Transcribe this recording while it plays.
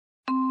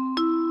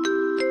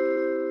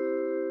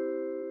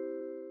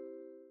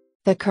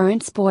The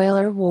current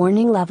spoiler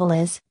warning level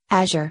is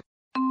Azure.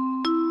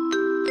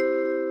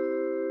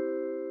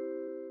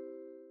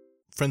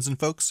 Friends and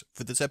folks,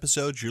 for this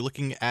episode, you're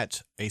looking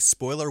at a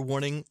spoiler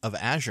warning of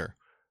Azure.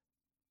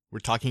 We're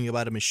talking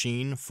about a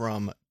machine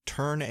from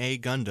Turn A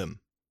Gundam.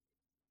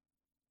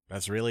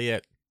 That's really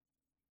it.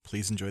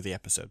 Please enjoy the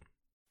episode.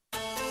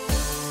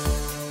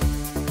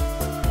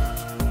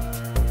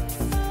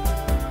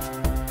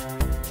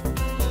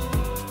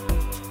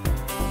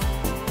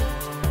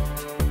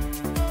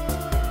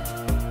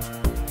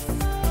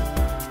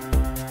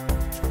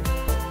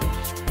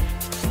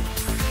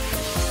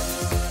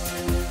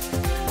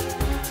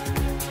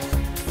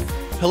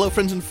 Hello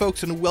friends and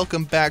folks, and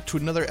welcome back to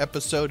another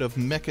episode of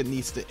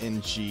Mechanista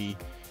NG.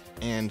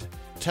 And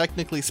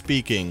technically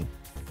speaking,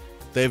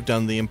 they've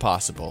done the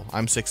impossible.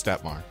 I'm Six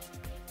Detmar.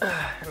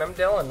 And I'm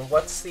Dylan.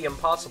 What's the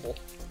impossible?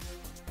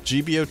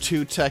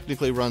 GBO2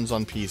 technically runs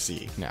on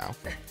PC now.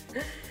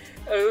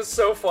 It was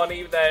so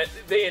funny that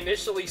they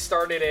initially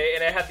started it,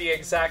 and it had the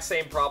exact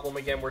same problem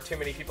again, where too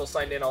many people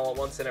signed in all at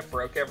once and it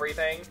broke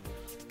everything.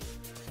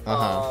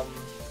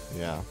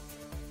 Yeah.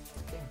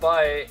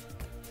 But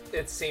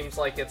it seems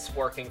like it's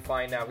working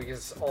fine now,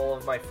 because all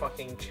of my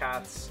fucking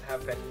chats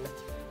have been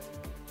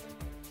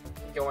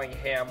going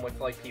ham with,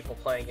 like, people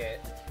playing it.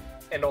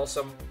 And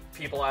also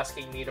people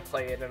asking me to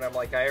play it, and I'm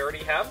like, I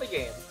already have the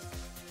game.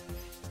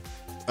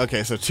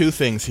 Okay, so two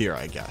things here,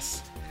 I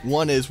guess.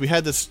 One is, we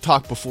had this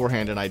talk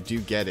beforehand, and I do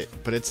get it,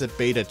 but it's a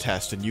beta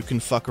test, and you can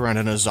fuck around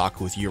in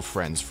Ozaku with your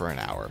friends for an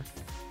hour.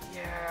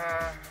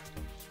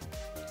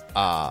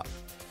 Yeah.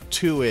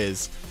 Two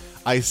is,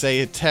 I say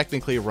it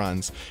technically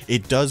runs.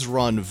 It does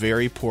run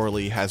very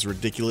poorly, has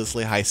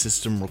ridiculously high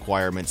system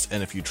requirements,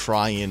 and if you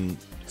try and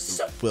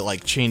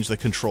change the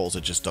controls,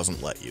 it just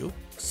doesn't let you.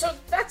 So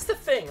that's the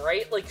thing,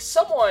 right? Like,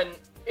 someone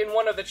in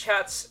one of the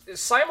chats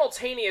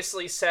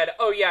simultaneously said,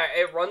 "Oh yeah,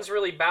 it runs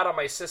really bad on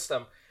my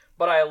system,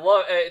 but I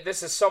love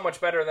this is so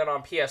much better than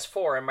on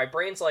PS4." And my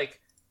brain's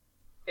like,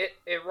 it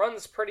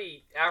runs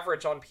pretty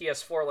average on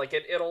PS4. Like,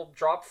 it'll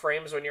drop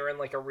frames when you're in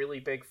like a really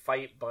big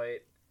fight,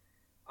 but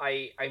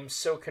I'm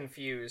so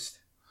confused.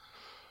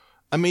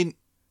 I mean,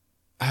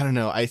 I don't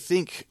know.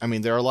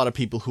 There are a lot of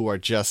people who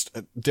just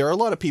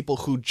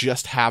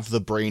have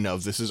the brain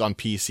of, this is on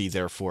PC,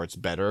 therefore it's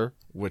better,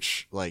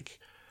 which, like,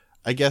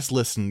 I guess,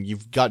 listen,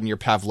 you've gotten your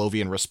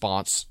Pavlovian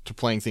response to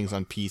playing things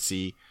on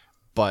PC,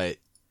 but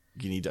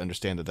you need to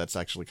understand that that's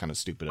actually kind of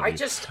stupid of you. I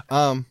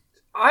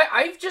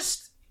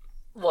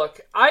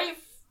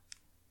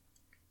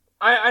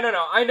don't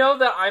know. I know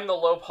that I'm the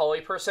low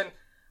poly person.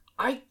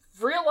 I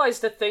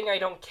realized the thing I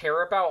don't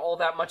care about all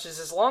that much is,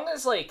 as long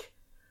as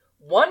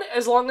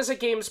a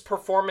game's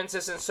performance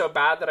isn't so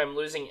bad that I'm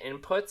losing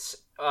inputs,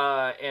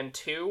 and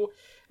two,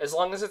 as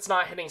long as it's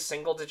not hitting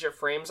single-digit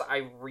frames,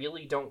 I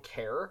really don't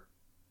care.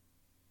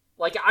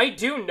 Like, I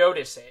do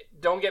notice it,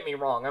 don't get me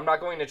wrong. I'm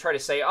not going to try to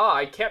say,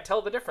 I can't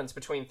tell the difference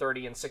between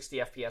 30 and 60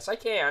 FPS. I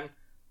can,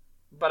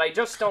 but I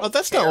just don't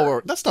that's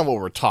care. That's not what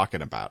we're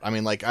talking about. I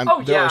mean, like,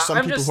 there are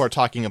some people who are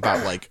talking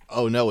about, like,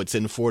 oh no, it's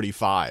in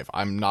 45.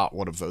 I'm not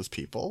one of those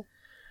people.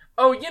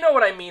 Oh, you know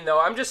what I mean,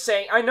 though. I'm just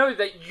saying, I know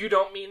that you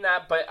don't mean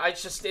that, but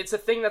it's a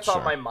thing that's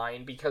on my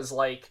mind, because,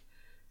 like,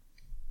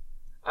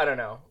 I don't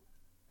know.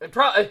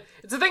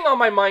 It's a thing on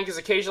my mind, because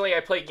occasionally I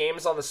play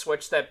games on the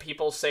Switch that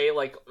people say,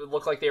 like,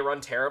 look like they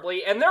run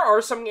terribly, and there are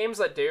some games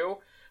that do,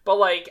 but,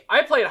 like,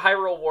 I played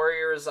Hyrule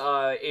Warriors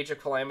Age of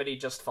Calamity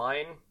just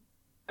fine.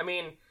 I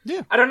mean,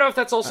 yeah. I don't know if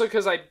that's also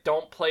because I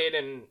don't play it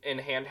in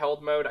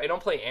handheld mode. I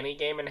don't play any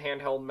game in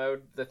handheld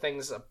mode. The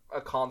thing's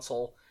a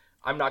console.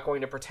 I'm not going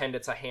to pretend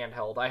it's a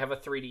handheld. I have a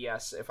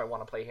 3DS if I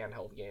want to play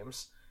handheld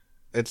games.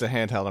 It's a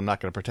handheld. I'm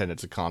not going to pretend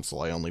it's a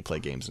console. I only play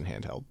games in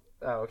handheld.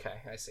 Oh, okay.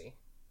 I see.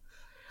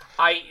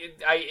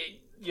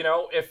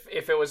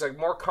 If it was a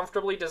more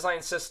comfortably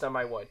designed system,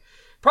 I would.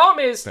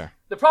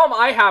 The problem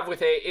I have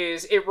with it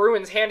is it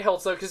ruins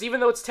handhelds, though, because even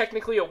though it's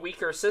technically a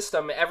weaker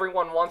system,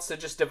 everyone wants to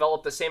just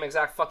develop the same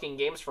exact fucking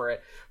games for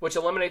it, which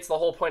eliminates the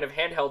whole point of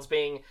handhelds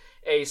being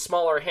a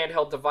smaller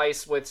handheld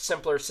device with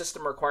simpler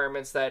system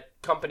requirements that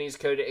companies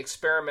could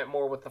experiment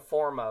more with the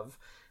form of,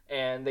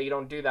 and they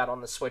don't do that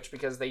on the Switch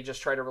because they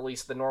just try to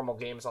release the normal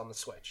games on the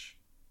Switch.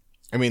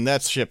 I mean,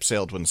 that ship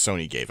sailed when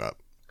Sony gave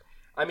up.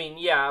 I mean,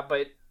 yeah,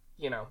 but,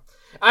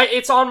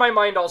 it's on my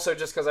mind also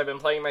just because I've been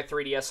playing my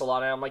 3DS a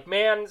lot, and I'm like,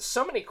 man,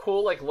 so many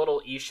cool, like,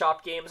 little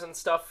eShop games and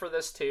stuff for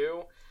this,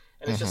 too.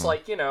 And it's just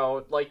like,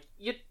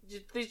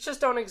 they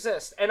just don't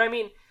exist. And I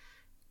mean,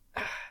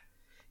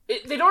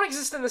 they don't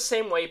exist in the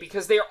same way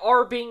because they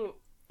are being...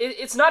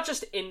 It's not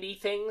just indie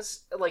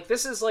things. Like,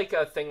 this is, like,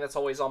 a thing that's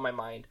always on my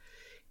mind.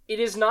 It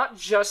is not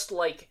just,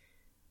 like...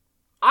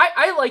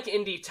 I like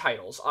indie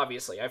titles,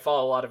 obviously. I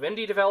follow a lot of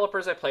indie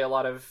developers. I play a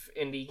lot of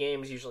indie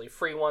games, usually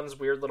free ones,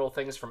 weird little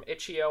things from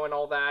Itch.io and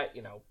all that.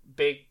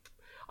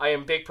 I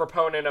am big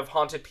proponent of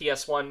Haunted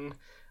PS1,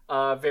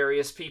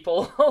 various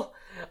people,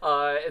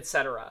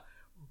 etc.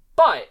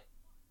 But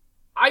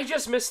I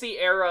just miss the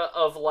era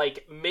of,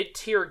 like,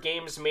 mid-tier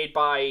games made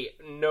by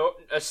no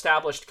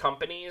established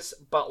companies,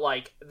 but,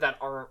 like, that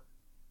aren't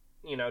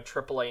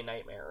AAA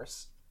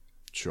nightmares.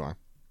 Sure.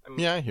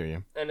 Yeah, I hear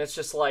you. And it's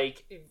just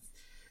like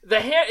the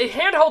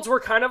handhelds were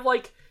kind of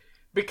like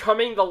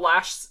becoming the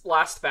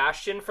last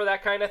bastion for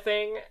that kind of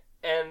thing,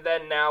 and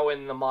then now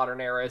in the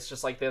modern era, it's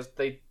just like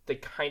they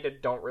kind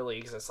of don't really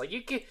exist. Like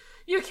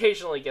you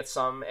occasionally get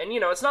some, and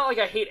it's not like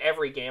I hate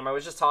every game. I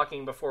was just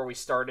talking before we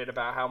started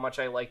about how much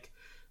I like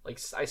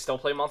I still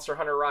play Monster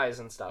Hunter Rise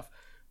and stuff,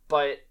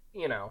 but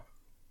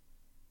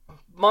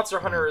Monster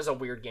Hunter is a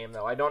weird game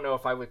though. I don't know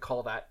if I would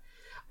call that.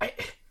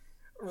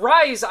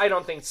 Rise, I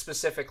don't think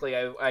specifically.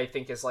 I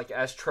think is like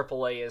as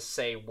AAA as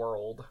say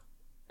World,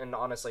 and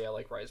honestly, I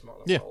like Rise more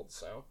than World.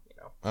 So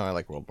Oh, I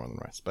like World more than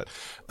Rise, but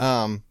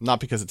not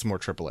because it's more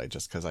AAA,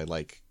 just because I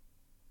like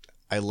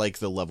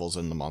the levels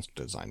and the monster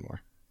design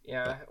more.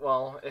 Yeah,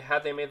 well,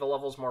 had they made the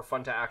levels more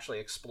fun to actually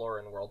explore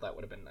in World, that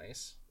would have been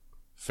nice.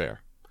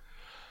 Fair.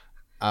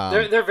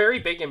 They're very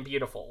big and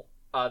beautiful.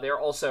 They're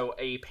also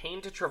a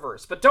pain to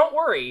traverse, but don't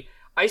worry.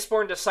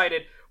 Iceborne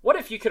decided, what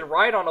if you could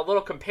ride on a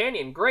little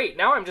companion? Great,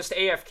 now I'm just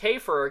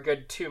AFK for a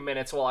good 2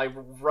 minutes while I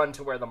run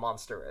to where the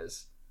monster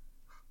is.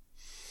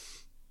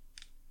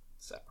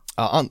 So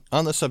on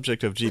the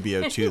subject of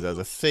GBO2, though,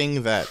 the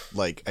thing that,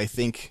 I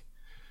think...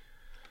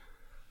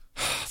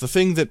 The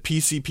thing that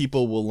PC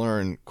people will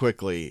learn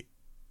quickly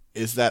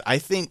is that I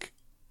think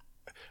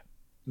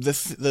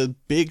the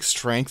big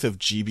strength of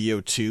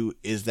GBO2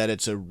 is that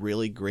it's a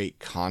really great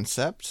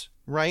concept,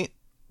 right?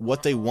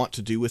 What they want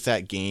to do with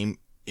that game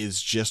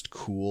is just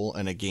cool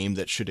and a game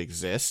that should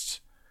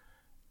exist.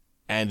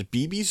 And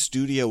BB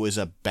Studio is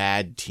a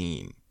bad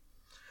team.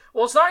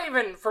 Well, it's not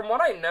even, from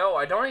what I know,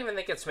 I don't even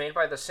think it's made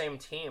by the same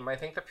team. I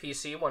think the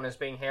PC one is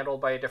being handled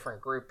by a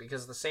different group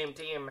because the same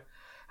team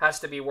has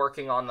to be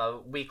working on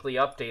the weekly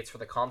updates for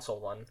the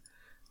console one.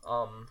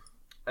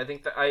 I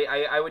think that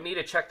I would need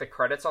to check the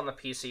credits on the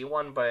PC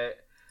one, but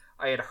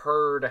I had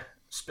heard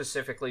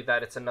specifically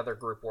that it's another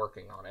group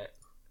working on it.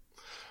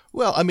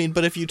 Well, I mean,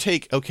 but if you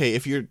take,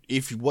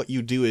 if what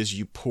you do is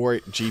you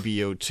port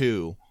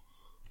GBO2,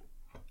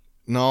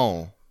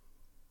 no.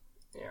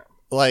 Yeah.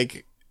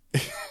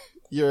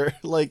 You're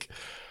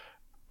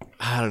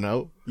I don't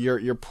know.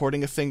 You're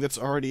porting a thing that's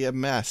already a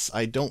mess.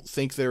 I don't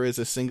think there is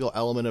a single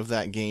element of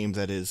that game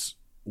that is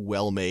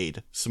well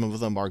made. Some of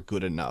them are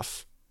good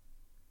enough.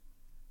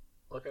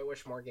 Look, I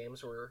wish more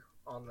games were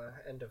on the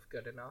end of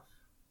good enough.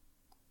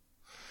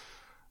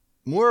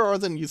 More are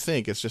than you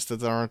think. It's just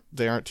that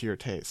they aren't to your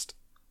taste.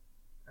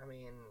 I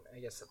mean, I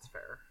guess that's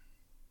fair.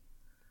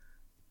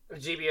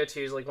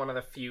 GBO2 is one of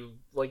the few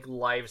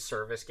live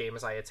service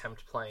games I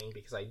attempt playing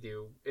because I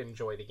do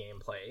enjoy the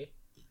gameplay.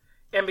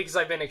 And because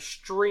I've been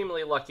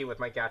extremely lucky with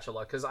my gacha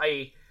luck, because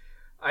I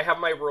have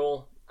my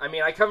rule. I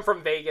mean, I come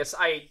from Vegas.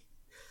 I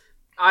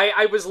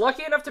was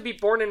lucky enough to be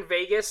born in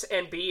Vegas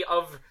and be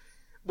of...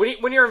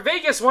 When you're in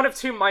Vegas, one of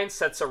two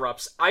mindsets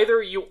erupts.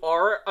 Either you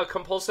are a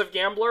compulsive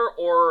gambler,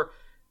 or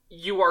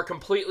you are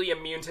completely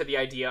immune to the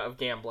idea of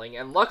gambling.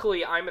 And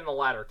luckily, I'm in the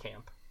latter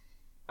camp.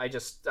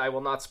 I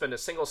will not spend a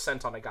single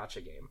cent on a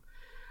gacha game.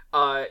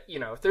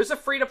 If there's a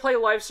free-to-play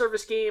live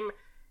service game,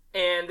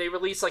 and they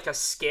release a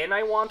skin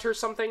I want or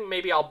something,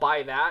 maybe I'll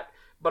buy that,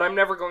 but I'm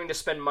never going to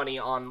spend money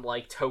on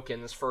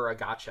tokens for a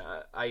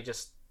gacha. I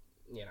just,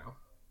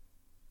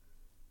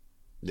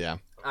 Yeah.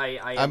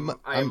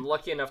 I'm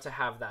lucky enough to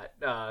have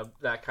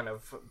that kind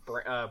of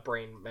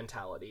brain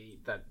mentality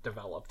that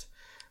developed,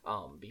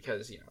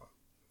 because,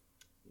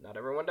 not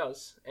everyone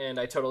does, and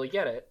I totally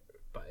get it,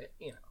 but,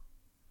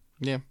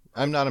 Yeah,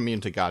 I'm not immune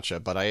to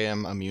gacha, but I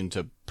am immune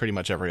to pretty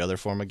much every other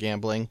form of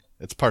gambling.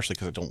 It's partially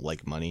because I don't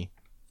like money.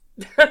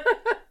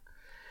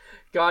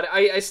 God,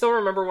 I still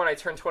remember when I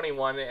turned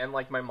 21 and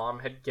my mom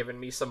had given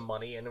me some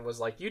money and was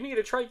like, you need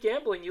to try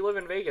gambling, you live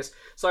in Vegas.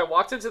 So I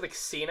walked into the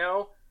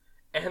casino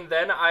and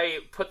then I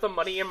put the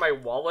money in my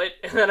wallet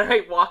and then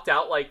I walked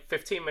out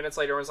 15 minutes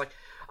later and was like,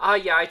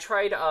 yeah, I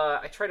tried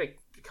a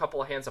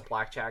couple of hands of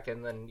blackjack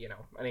and then,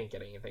 I didn't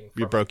get anything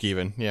from You broke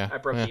even, yeah. I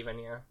broke even,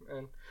 yeah.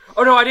 And,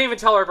 oh no, I didn't even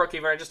tell her I broke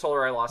even, I just told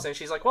her I lost. And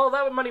she's like, well,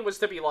 that money was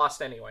to be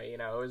lost anyway,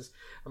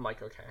 I'm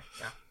like, okay,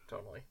 yeah.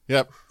 Totally.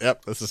 Yep.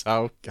 This is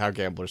how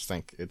gamblers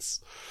think.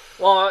 It's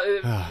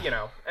and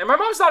my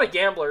mom's not a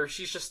gambler.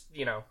 She's just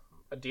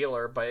a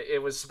dealer. But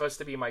it was supposed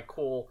to be my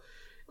cool.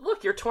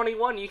 Look, you're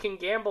 21. You can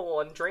gamble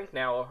and drink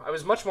now. I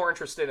was much more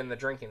interested in the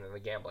drinking than the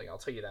gambling. I'll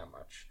tell you that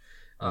much.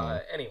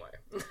 Anyway.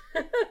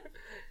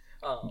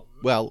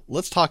 Well,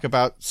 let's talk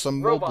about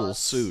some robots. Mobile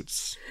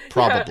Suits.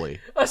 Probably.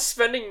 Yeah,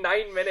 spending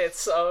 9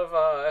 minutes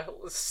of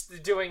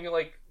doing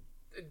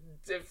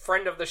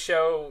friend of the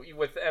show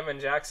with Em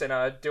and Jackson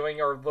doing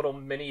our little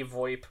mini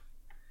VoIP,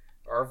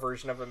 our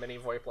version of a mini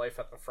VoIP life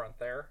at the front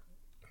there.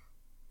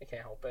 I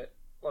can't help it.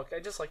 Look,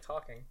 I just like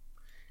talking.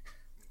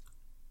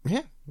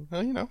 Yeah,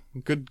 well,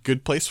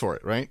 good place for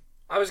it, right?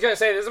 I was gonna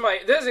say this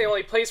is the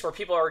only place where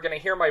people are gonna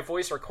hear my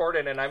voice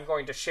recorded, and I'm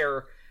going to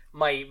share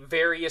my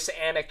various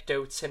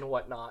anecdotes and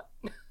whatnot.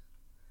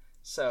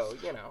 So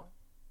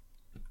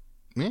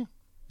Yeah.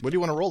 What do you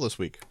want to roll this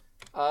week?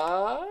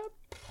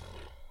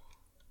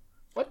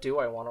 What do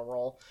I want to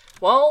roll?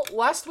 Well,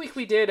 last week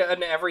we did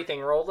an everything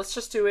roll. Let's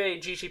just do a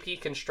GGP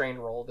constrained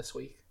roll this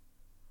week.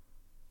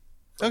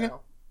 Okay.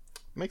 Now.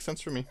 Makes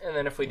sense for me. And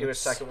then if we do a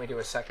second, we do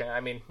a second. I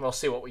mean, we'll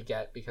see what we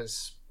get,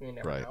 because we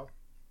never know.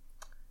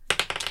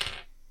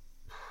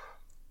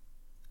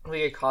 If we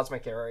get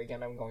Cosmic Error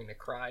again, I'm going to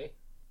cry.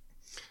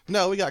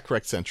 No, we got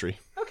correct century.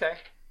 Okay.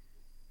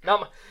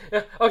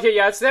 Okay,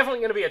 yeah, it's definitely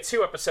going to be a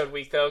 2-episode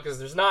week, though, because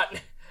there's not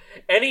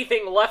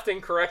anything left in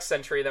correct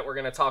century that we're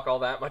going to talk all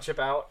that much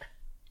about.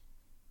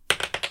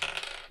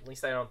 At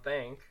least I don't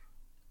think.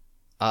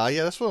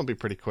 Yeah, this one will be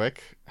pretty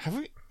quick. Have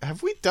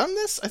we done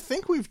this? I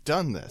think we've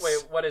done this.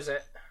 Wait, what is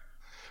it?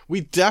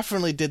 We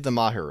definitely did the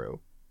Mahiru.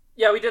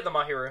 Yeah, we did the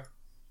Mahiru.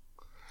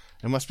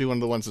 It must be one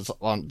of the ones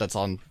that's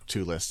on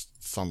 2 lists.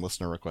 It's on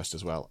listener request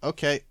as well.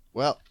 Okay,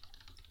 well,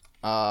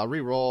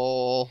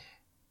 reroll.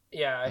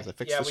 Yeah, we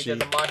did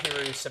the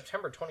Mahiru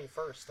September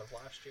 21st of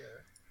last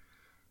year.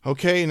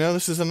 Okay, no,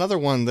 this is another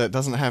one that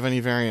doesn't have any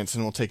variants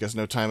and will take us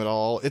no time at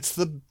all. It's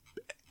the...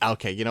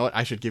 Okay, you know what?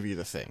 I should give you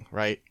the thing,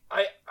 right?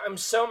 I'm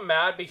so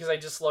mad because I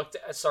just looked...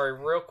 Sorry,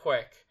 real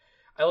quick.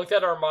 I looked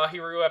at our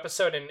Mahiru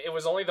episode, and it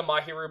was only the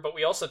Mahiru, but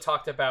we also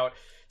talked about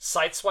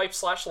Sideswipe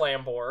 /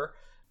 Lambor,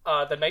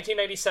 the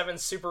 1997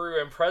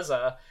 Subaru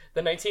Impreza,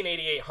 the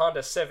 1988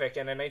 Honda Civic,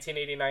 and a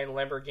 1989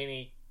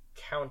 Lamborghini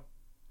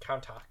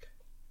Countach.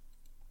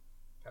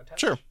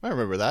 Sure, I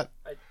remember that.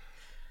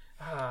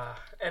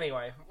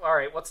 Anyway,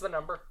 alright, what's the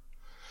number?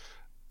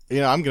 You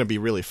know, I'm going to be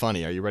really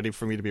funny. Are you ready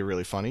for me to be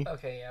really funny?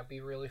 Okay, yeah,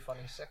 be really funny.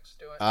 6,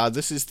 do it.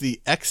 This is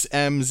the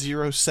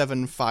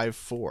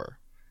XM-0754.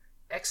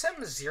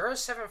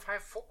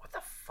 XM-0754? What the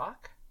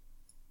fuck?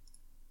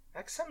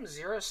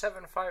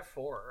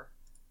 XM-0754.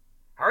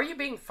 How are you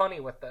being funny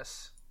with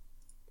this?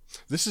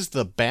 This is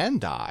the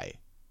Bandai.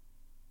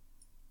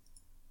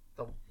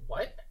 The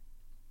what?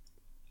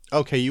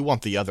 Okay, you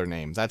want the other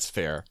name. That's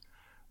fair.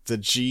 The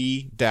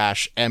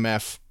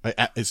G-MF...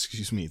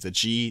 excuse me, the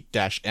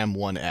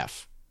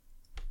G-M1F.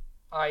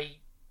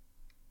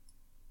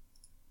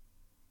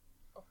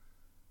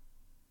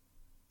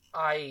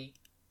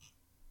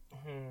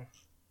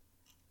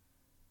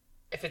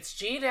 If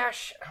it's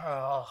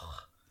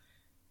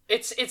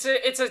it's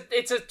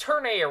a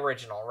Turn A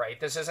original, right?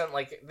 This isn't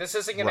going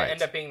to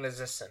end up being the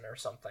Zisson or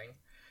something,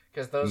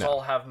 because those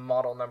all have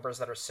model numbers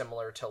that are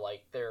similar to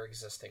like their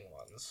existing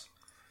ones.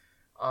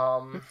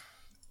 Trying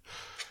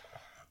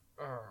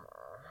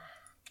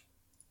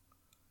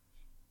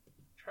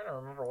to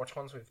remember which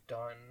ones we've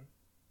done.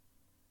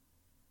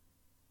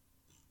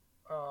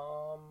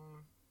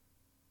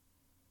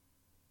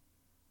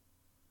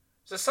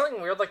 Is this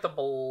something weird like the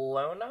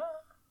Bologna?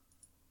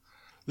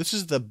 This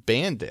is the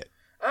Bandit.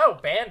 Oh,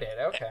 Bandit,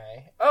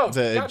 okay. Oh,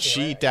 the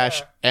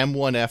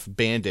G-M1F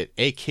Bandit,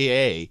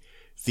 a.k.a.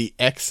 the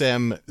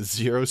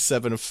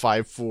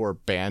XM-0754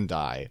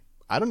 Bandai.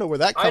 I don't know where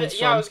that comes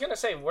from. Yeah, I was going to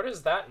say, where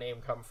does that name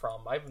come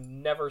from? I've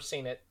never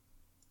seen it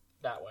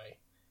that way.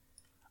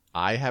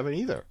 I haven't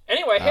either.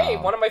 Anyway, hey,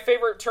 one of my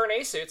favorite Turn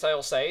A suits, I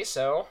will say,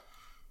 so...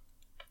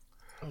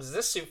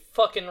 This suit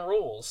fucking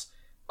rules.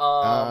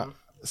 So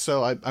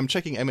I'm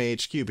checking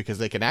MAHQ because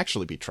they can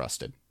actually be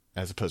trusted,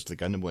 as opposed to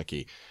the Gundam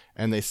Wiki.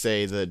 And they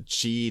say the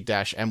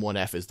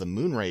G-M1F is the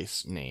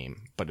Moonrace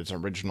name, but its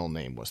original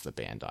name was the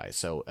Bandai.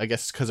 So I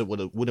guess because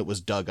when it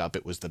was dug up,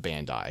 it was the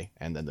Bandai,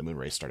 and then the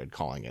Moonrace started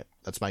calling it.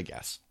 That's my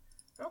guess.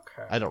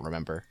 Okay. I don't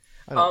remember.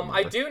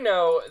 I do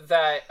know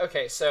that...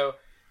 Okay, so...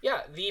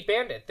 Yeah, the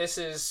Bandit. This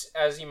is,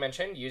 as you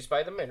mentioned, used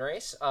by the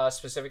Moonrace,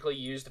 specifically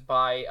used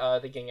by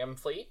the Gingham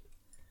fleet.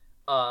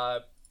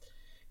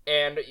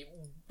 And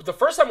the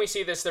first time we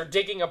see this, they're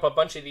digging up a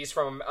bunch of these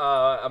from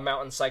a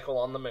mountain cycle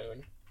on the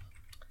moon.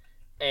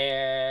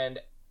 And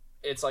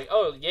it's like,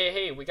 oh, yeah,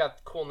 hey, we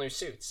got cool new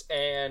suits.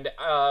 And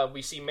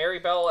we see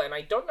Maribel, and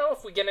I don't know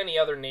if we get any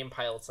other name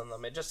pilots on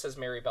them. It just says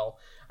Maribel.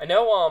 I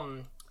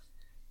know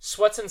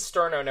Sweats and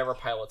Sterno never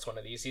pilots one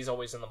of these. He's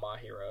always in the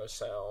Mahiro,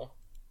 so...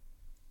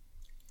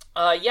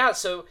 yeah,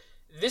 so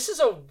this is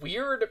a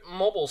weird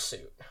mobile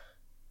suit.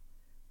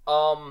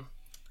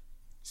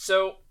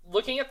 So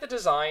looking at the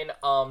design,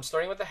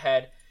 starting with the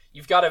head,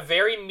 you've got a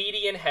very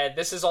median head.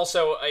 This is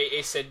also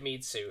a Sid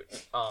Mead suit.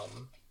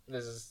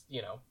 This is,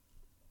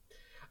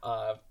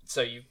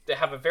 so you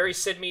have a very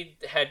Sid Mead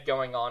head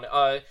going on.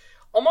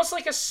 Almost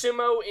like a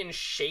sumo in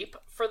shape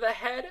for the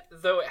head,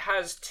 though it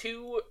has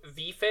 2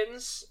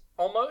 V-fins,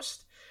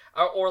 almost.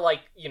 Or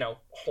like,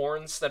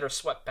 horns that are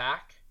swept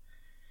back.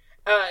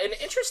 An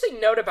interesting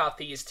note about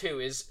these, too,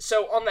 is...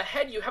 So, on the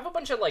head, you have a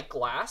bunch of,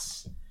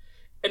 glass.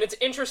 And it's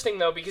interesting,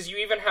 though, because you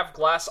even have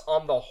glass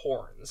on the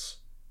horns.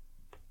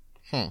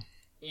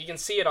 You can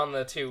see it on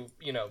the 2,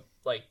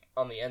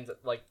 on the ends,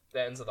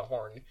 the ends of the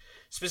horn.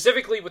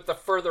 Specifically with the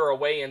further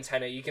away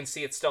antenna, you can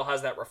see it still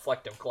has that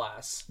reflective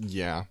glass.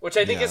 Yeah. Which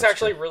I think is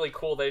actually really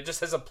cool, that it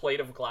just has a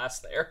plate of glass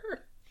there.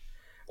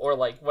 Or,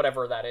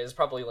 whatever that is.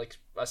 Probably,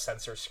 a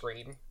sensor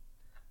screen.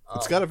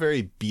 It's got a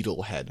very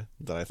Beetle head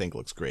that I think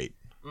looks great.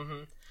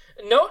 Mm-hmm.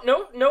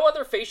 No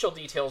other facial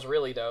details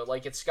really though.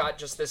 It's got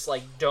just this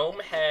dome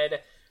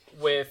head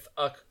with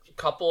a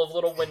couple of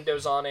little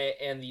windows on it,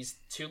 and these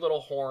two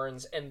little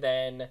horns, and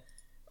then,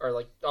 or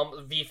like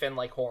V-fin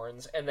like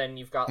horns, and then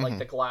you've got like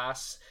the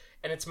glass,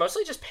 and it's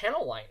mostly just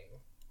panel lining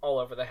all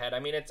over the head. I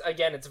mean,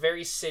 it's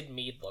very Sid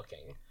Mead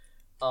looking,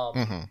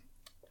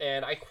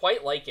 and I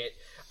quite like it.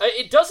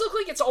 It does look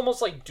like it's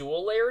almost like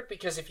dual layered,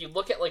 because if you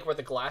look at like where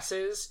the glass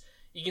is,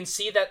 you can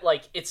see that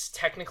like it's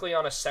technically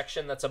on a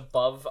section that's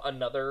above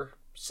another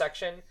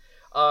section.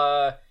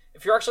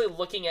 If you're actually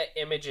looking at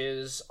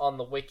images on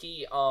the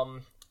wiki,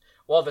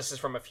 well, this is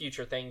from a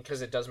future thing,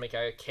 because it does make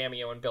a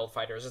cameo in Build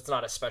Fighters. It's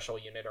not a special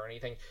unit or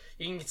anything.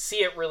 You can see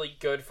it really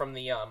good from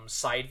the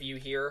side view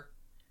here,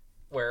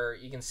 where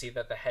you can see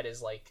that the head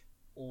is like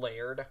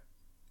layered.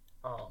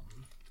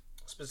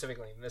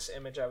 Specifically in this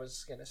image, I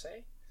was gonna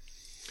say.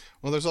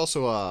 Well, there's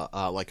also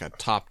a like a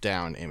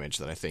top-down image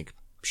that I think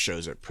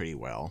shows it pretty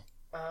well.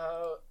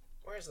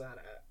 Where's that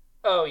at?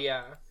 Oh,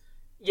 yeah.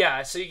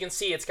 Yeah, so you can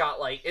see it's got,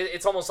 like,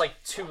 it's almost like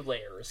 2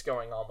 layers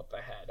going on with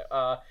the head.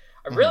 I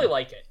really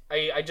like it.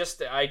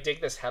 I dig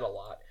this head a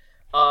lot.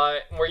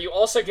 Where you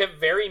also get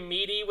very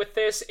meaty with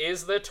this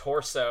is the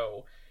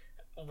torso,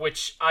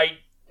 which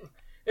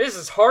this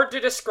is hard to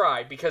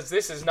describe, because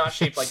this is not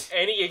shaped like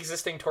any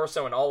existing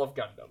torso in all of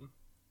Gundam.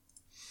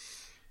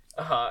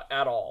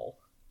 At all.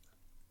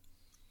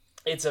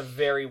 It's a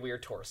very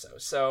weird torso.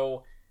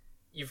 So,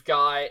 you've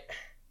got...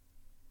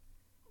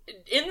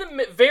 In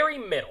the very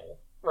middle,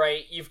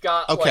 right, you've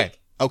got, Okay.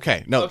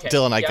 No,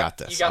 Dylan, I got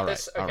this. You got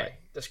this? Okay, right.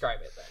 Describe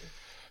it then.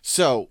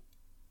 So,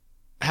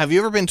 have you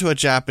ever been to a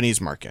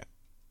Japanese market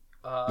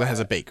that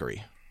has a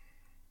bakery?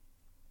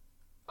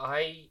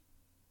 I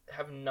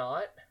have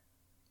not.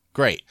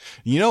 Great.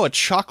 You know a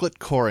chocolate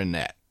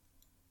coronet?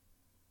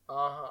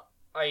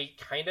 I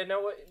kind of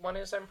know what one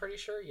is, I'm pretty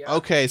sure, yeah.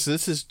 Okay, so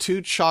this is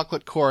 2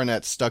 chocolate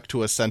coronets stuck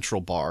to a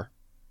central bar.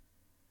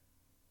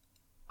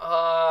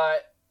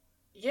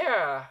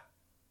 Yeah.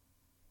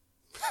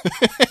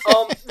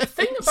 The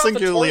thing about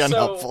Singularly the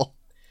torso, unhelpful.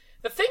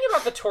 The thing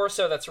about the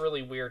torso that's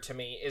really weird to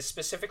me is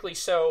specifically,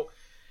 so,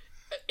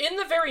 in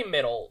the very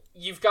middle,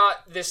 you've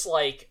got this,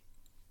 like,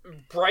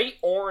 bright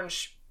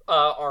orange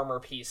armor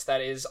piece that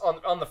is,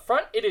 on the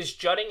front, it is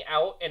jutting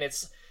out, and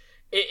it's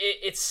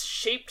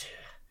shaped...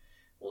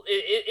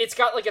 It's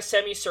got like a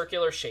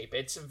semicircular shape.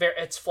 It's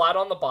flat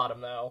on the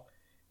bottom though,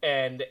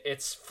 and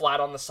it's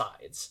flat on the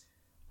sides.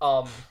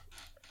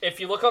 If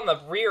you look on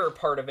the rear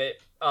part of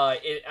it,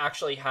 it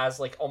actually has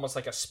like almost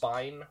like a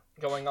spine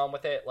going on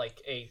with it, like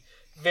a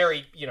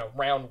very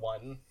round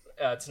one.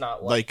 It's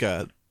not like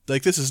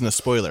this isn't a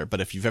spoiler,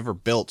 but if you've ever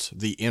built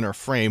the inner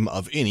frame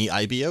of any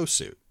IBO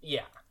suit,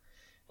 yeah,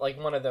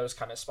 like one of those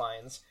kind of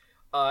spines.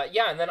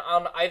 And then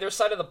on either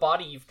side of the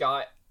body, you've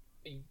got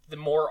the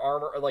more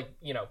armor, like,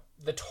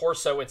 the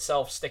torso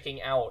itself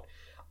sticking out.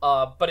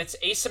 But it's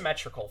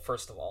asymmetrical,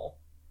 first of all.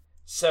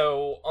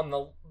 So on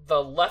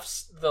the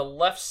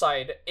left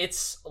side,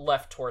 its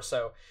left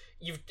torso,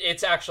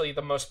 it's actually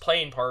the most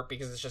plain part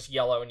because it's just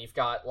yellow, and you've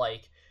got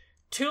like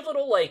 2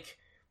 little like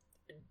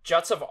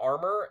juts of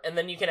armor, and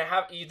then you can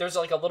there's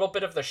like a little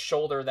bit of the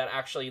shoulder that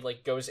actually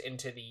like goes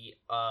into the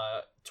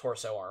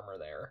torso armor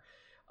there.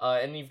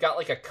 And you've got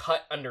like a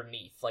cut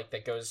underneath, like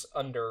that goes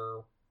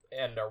under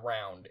and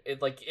around.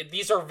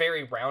 These are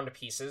very round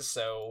pieces,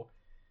 so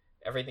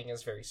everything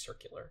is very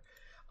circular.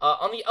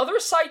 On the other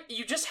side,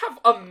 you just have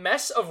a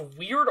mess of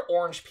weird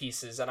orange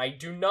pieces, and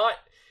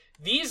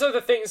these are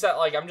the things that,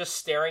 like, I'm just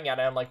staring at,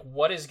 and I'm like,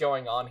 what is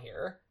going on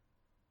here?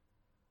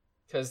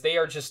 Because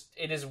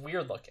it is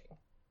weird looking.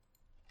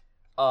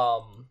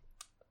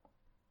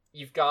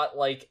 You've got,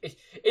 like,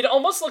 it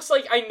almost looks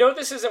like, I know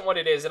this isn't what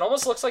it is, it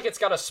almost looks like it's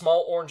got a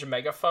small orange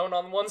megaphone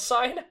on one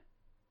side.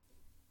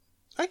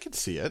 I can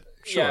see it.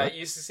 Sure. Yeah,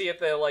 you see at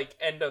the, like,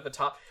 end of the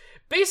top.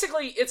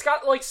 Basically, it's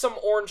got, like, some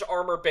orange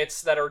armor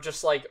bits that are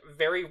just, like,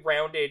 very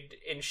rounded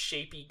and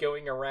shapey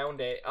going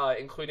around it,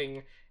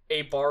 including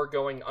a bar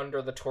going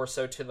under the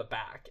torso to the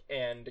back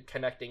and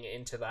connecting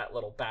into that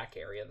little back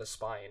area, the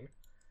spine.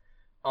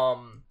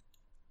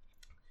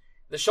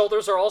 The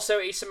shoulders are also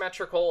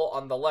asymmetrical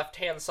on the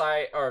left-hand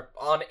side, or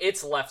on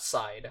its left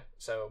side.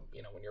 So,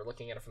 when you're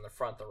looking at it from the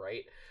front, the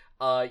right.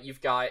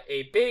 You've got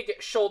a big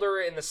shoulder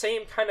in the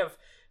same kind of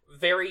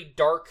very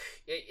dark,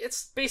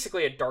 it's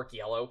basically a dark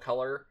yellow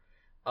color,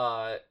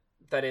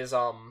 that is,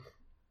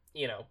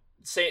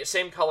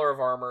 same color of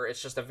armor,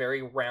 it's just a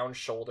very round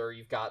shoulder,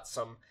 you've got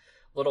some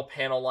little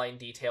panel line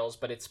details,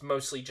 but it's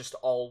mostly just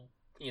all,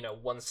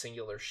 one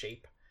singular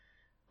shape.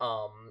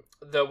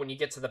 Though when you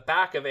get to the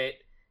back of it,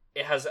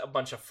 it has a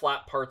bunch of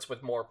flat parts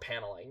with more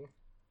paneling.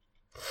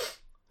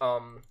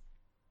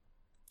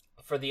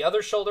 For the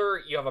other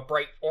shoulder, you have a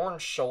bright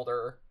orange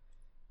shoulder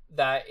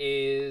that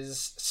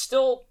is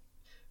still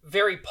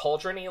very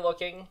pauldron-y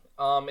looking.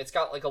 It's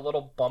got like a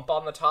little bump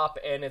on the top,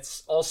 and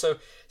it's also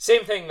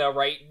same thing though,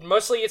 right?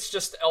 Mostly it's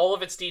just all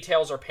of its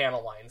details are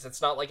panel lines.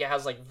 It's not like it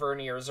has like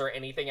verniers or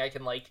anything I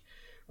can like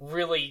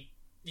really,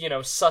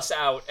 suss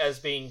out as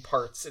being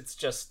parts. It's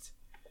just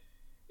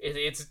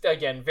it's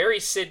again very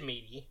Sid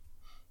Meaty.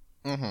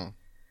 Mm-hmm.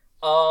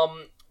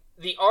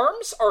 the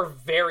arms are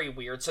very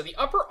weird. So the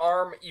upper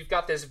arm, you've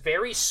got this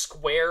very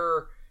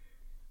square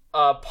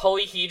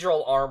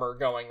polyhedral armor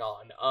going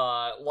on.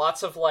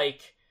 Lots of,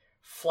 like,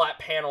 flat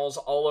panels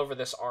all over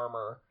this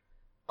armor.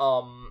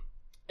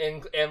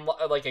 And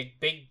like a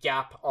big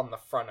gap on the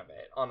front of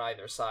it on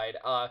either side.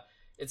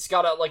 It's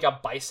got a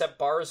bicep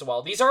bar as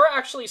well. These are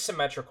actually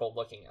symmetrical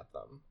looking at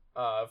them,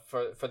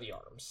 for the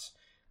arms.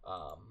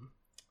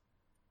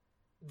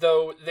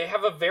 Though they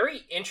have a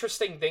very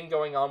interesting thing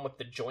going on with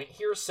the joint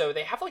here. So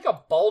they have like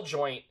a ball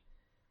joint,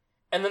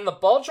 and then the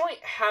ball joint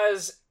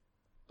has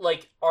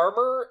like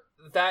armor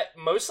that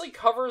mostly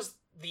covers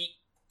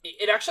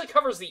it actually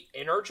covers the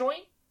inner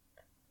joint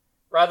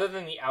rather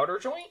than the outer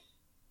joint,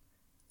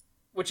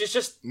 which is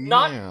just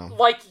not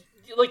like,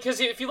 because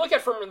if you look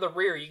at it from the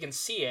rear, you can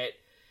see it.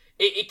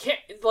 It can't,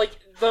 like,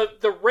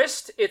 the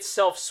wrist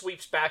itself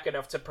sweeps back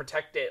enough to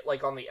protect it,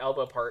 like, on the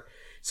elbow part.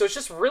 So it's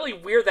just really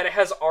weird that it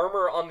has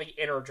armor on the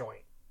inner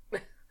joint.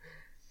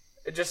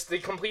 Just the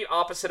complete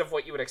opposite of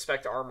what you would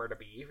expect armor to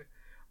be.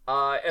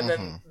 And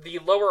then the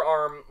lower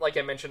arm, like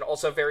I mentioned,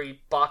 also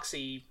very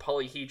boxy,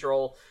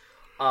 polyhedral.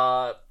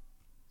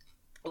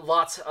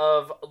 Lots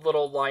of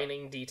little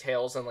lining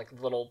details and, like,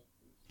 little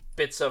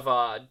bits of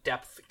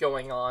depth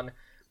going on.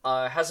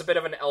 Has a bit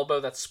of an elbow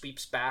that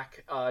sweeps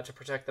back to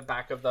protect the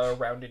back of the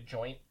rounded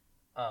joint.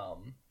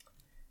 And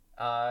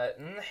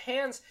the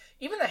hands,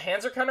 even the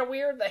hands are kind of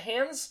weird. The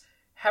hands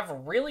have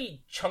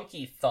really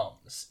chunky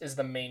thumbs, is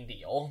the main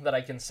deal that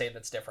I can say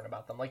that's different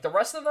about them. Like, the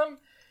rest of them,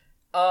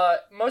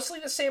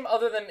 mostly the same,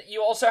 other than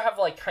you also have,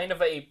 like, kind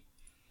of a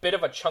bit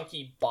of a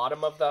chunky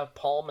bottom of the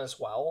palm as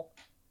well.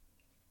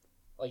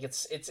 Like,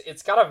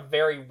 it's got a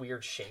very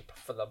weird shape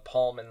for the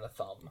palm and the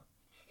thumb.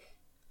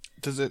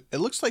 Does it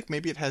looks like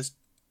maybe it has...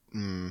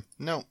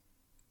 no.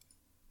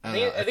 I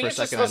think it's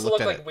just supposed to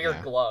look like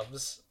weird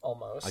gloves,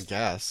 almost. I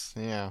guess,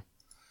 yeah.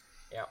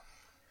 Yeah.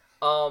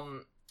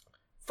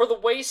 For the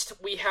waist,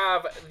 we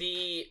have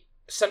the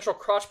central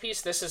crotch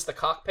piece. This is the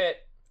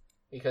cockpit,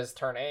 because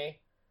turn A.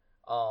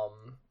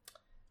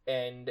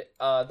 And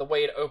the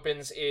way it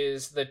opens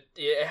is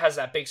it has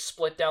that big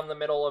split down the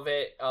middle of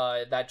it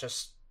that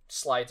just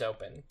slides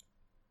open.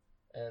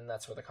 And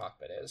that's where the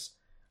cockpit is.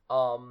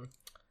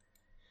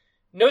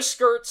 No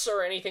skirts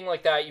or anything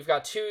like that. You've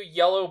got two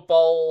yellow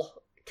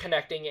ball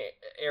connecting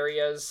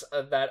areas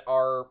that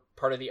are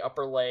part of the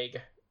upper leg,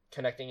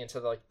 connecting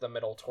into the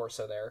middle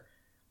torso there.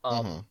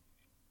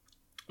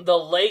 The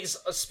legs,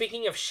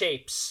 speaking of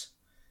shapes,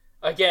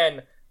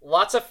 again,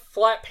 lots of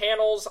flat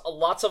panels,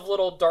 lots of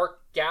little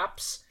dark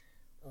gaps,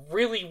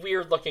 really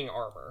weird looking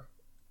armor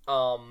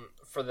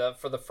for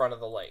the front of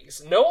the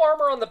legs. No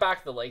armor on the back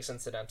of the legs,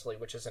 incidentally,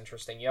 which is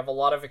interesting. You have a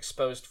lot of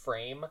exposed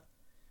frame.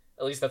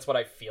 At least that's what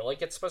I feel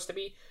like it's supposed to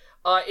be.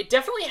 It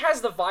definitely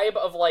has the vibe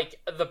of,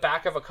 like, the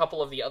back of a couple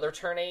of the other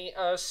Turn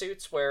A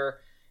suits,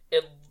 where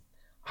it...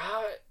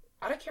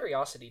 out of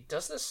curiosity,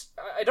 does this...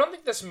 I don't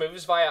think this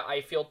moves via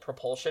eye-field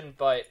propulsion,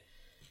 but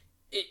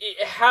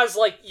it has,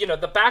 like, you know,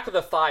 the back of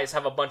the thighs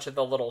have a bunch of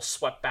the little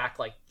swept back,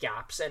 like,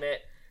 gaps in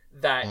it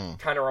that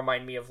kind of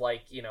remind me of,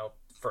 like, you know,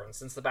 for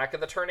instance, the back of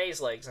the Turn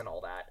A's legs and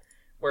all that.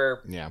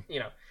 Where, you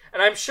know...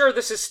 And I'm sure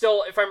this is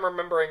still, if I'm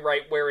remembering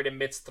right, where it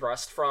emits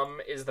thrust from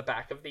is the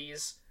back of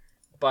these.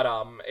 But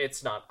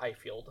it's not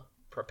eye-field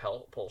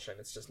propulsion,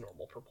 it's just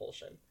normal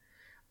propulsion.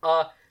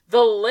 The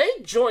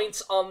leg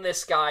joints on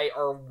this guy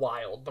are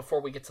wild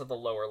before we get to the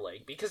lower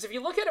leg. Because if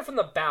you look at it from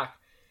the back,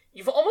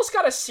 you've almost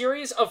got a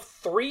series of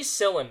 3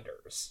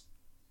 cylinders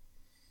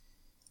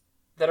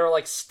that are,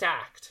 like,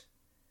 stacked.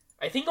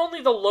 I think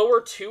only the lower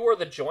 2 are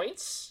the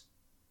joints.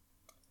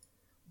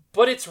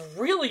 But it's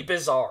really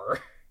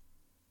bizarre.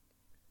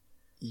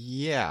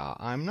 Yeah,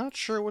 I'm not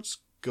sure what's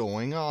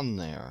going on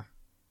there.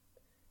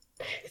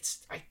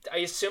 I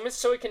assume it's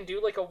so it can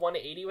do like a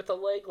 180 with a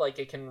leg, like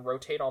it can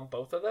rotate on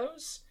both of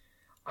those.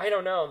 I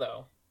don't know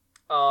though.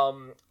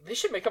 They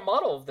should make a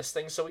model of this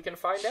thing so we can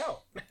find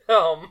out.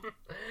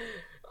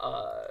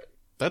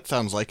 That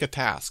sounds like a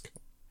task.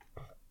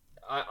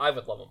 I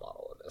would love a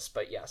model of this,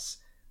 but yes.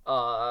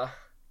 The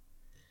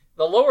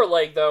lower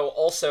leg though,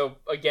 also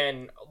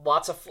again,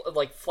 lots of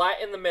like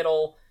flat in the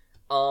middle.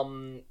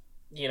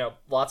 You know,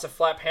 lots of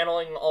flat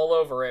paneling all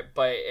over it,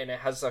 and it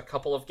has a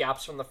couple of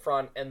gaps from the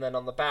front, and then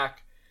on the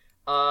back,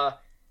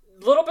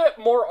 little bit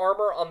more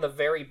armor on the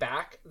very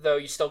back, though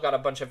you still got a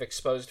bunch of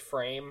exposed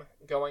frame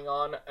going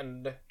on,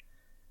 and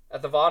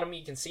at the bottom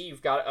you can see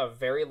you've got a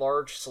very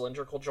large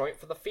cylindrical joint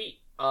for the feet,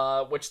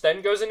 which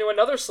then goes into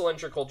another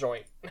cylindrical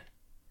joint,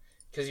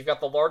 because you've got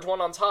the large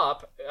one on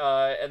top,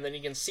 and then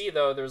you can see,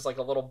 though, there's like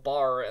a little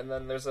bar, and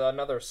then there's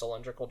another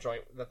cylindrical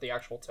joint that the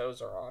actual toes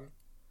are on.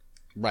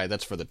 Right,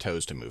 that's for the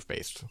toes to move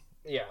based.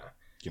 Yeah.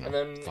 You know, and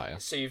then, via.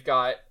 So you've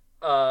got,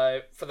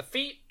 for the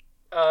feet,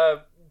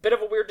 bit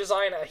of a weird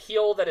design, a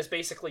heel that is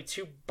basically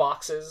 2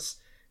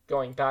 boxes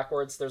going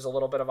backwards. There's a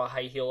little bit of a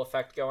high heel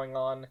effect going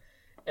on.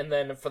 And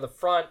then for the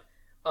front,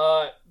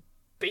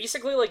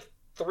 basically like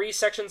 3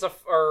 sections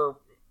of, or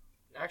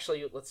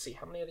actually, let's see,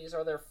 how many of these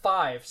are there?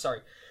 5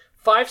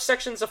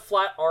 sections of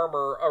flat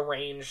armor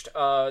arranged.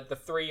 The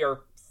 3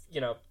 are,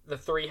 the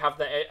three have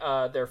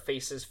their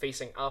faces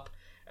facing up,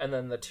 and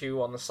then the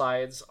two on the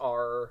sides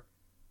are,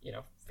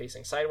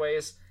 facing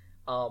sideways.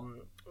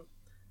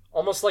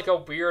 Almost like a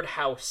weird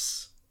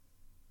house.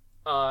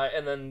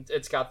 And then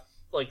it's got,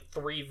 like,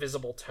 3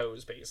 visible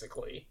toes,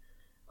 basically.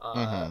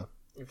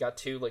 You've got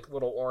 2, like,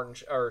 little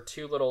orange, or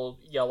 2 little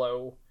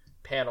yellow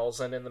panels,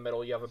 and in the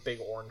middle you have a big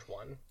orange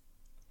one.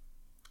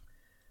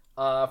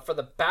 For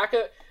the back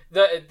of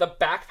the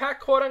backpack,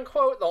 quote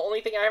unquote, the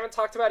only thing I haven't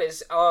talked about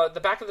is the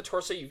back of the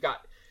torso. You've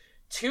got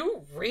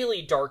 2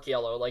 really dark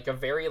yellow, like a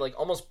very, like,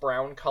 almost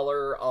brown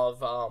color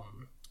of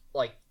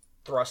like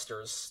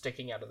thrusters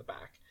sticking out of the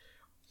back.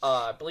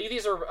 I believe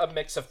these are a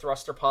mix of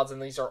thruster pods,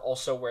 and these are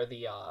also where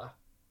the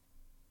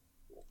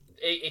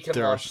it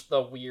can launch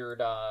the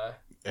weird.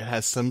 It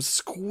has some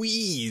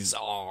squeeze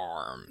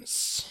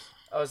arms.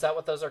 Oh, is that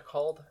what those are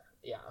called?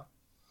 Yeah.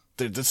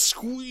 They're the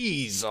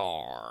squeeze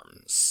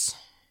arms.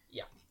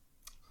 Yeah.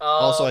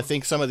 Also, I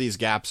think some of these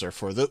gaps are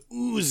for the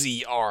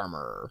Uzi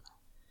armor.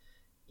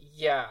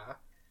 Yeah.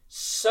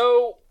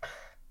 So,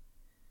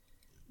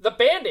 the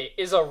Bandit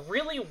is a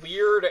really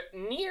weird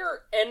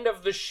near end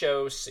of the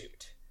show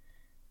suit.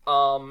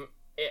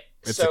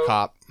 It's a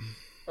cop.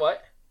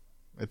 What?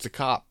 It's a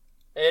cop.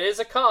 It is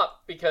a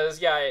cop because,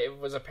 it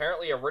was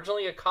apparently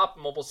originally a cop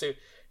mobile suit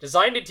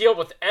designed to deal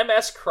with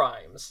MS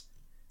crimes.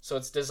 So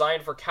it's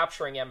designed for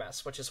capturing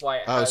MS, which is why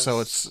it has...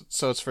 Oh,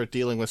 so it's for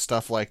dealing with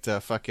stuff like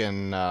the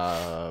fucking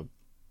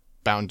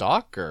Bound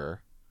Doc,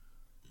 or...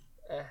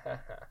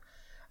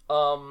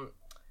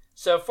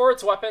 So for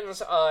its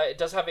weapons, it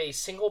does have a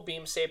single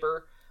beam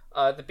saber.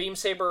 The beam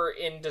saber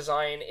in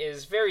design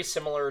is very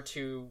similar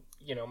to,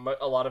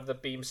 a lot of the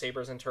beam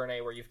sabers in Turn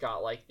A, where you've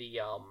got, like, the...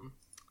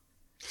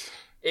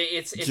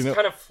 It's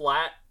kind of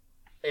flat.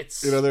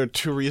 There are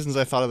 2 reasons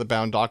I thought of the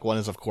Bound Doc. One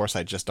is, of course,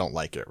 I just don't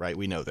like it, right?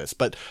 We know this.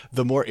 But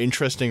the more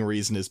interesting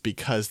reason is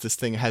because this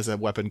thing has a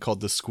weapon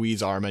called the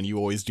squeeze arm, and you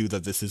always do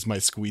that. This is my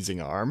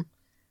squeezing arm.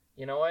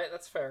 You know what?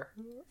 That's fair.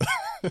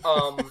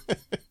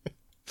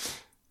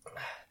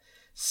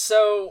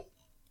 So,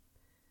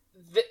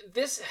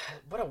 this...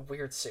 What a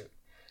weird suit.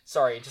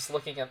 Sorry, just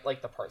looking at,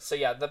 like, the parts. So,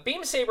 yeah, the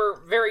beam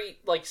saber, very,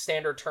 like,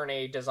 standard Turn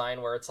A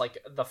design, where it's, like,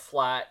 the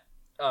flat,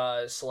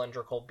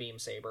 cylindrical beam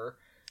saber.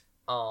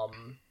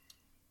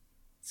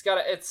 It's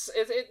got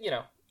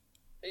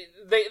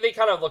they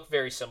kind of look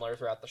very similar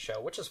throughout the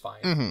show, which is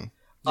fine. Mm-hmm.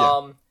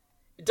 Yeah.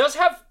 It does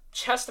have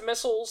chest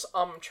missiles.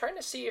 I'm trying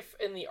to see if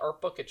in the art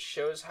book it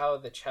shows how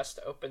the chest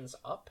opens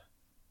up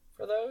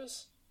for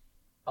those.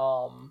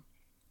 Because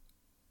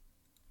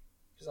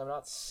I'm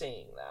not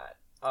seeing that.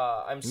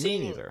 I'm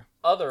seeing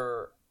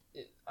other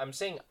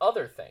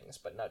things,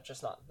 but not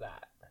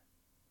that.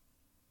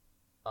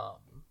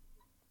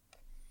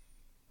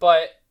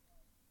 But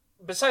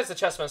besides the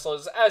chest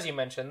missiles, as you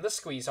mentioned, the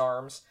squeeze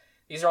arms.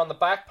 These are on the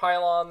back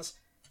pylons.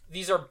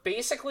 These are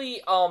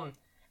basically,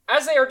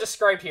 as they are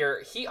described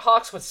here, heat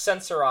hawks with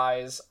sensor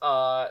eyes.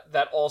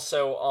 That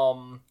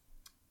also,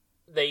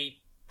 they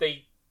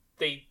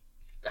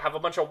have a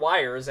bunch of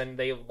wires, and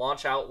they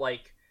launch out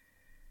like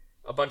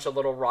a bunch of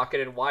little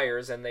rocketed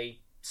wires, and they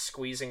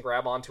squeeze and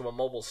grab onto a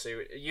mobile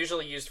suit.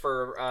 Usually used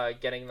for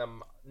getting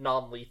them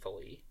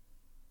non-lethally.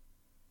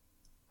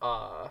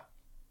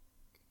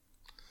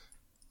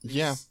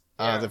 Yeah.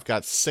 They've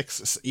got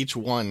 6. Each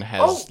one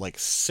has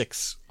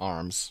 6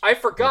 arms. I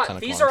forgot.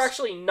 These are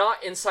actually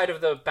not inside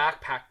of the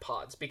backpack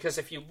pods, because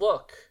if you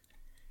look,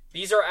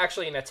 these are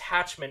actually an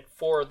attachment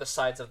for the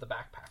sides of the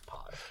backpack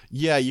pod.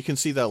 Yeah, you can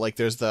see that. Like,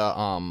 there's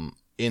the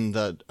in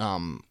the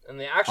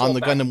actual on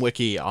the Gundam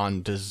Wiki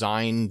on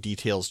design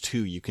details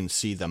 2, you can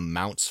see the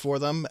mounts for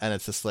them, and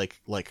it's this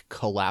like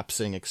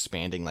collapsing,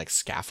 expanding like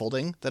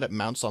scaffolding that it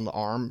mounts on the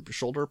arm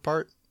shoulder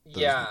part.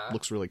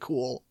 Looks really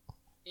cool.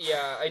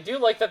 Yeah, I do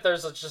like that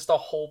there's just a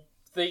whole...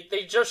 They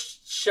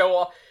just show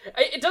all...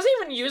 It doesn't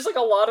even use, like, a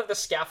lot of the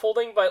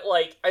scaffolding, but,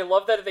 like, I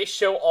love that they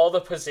show all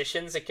the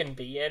positions it can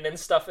be in and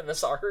stuff in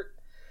this art.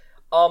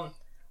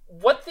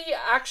 What the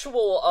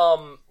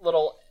actual,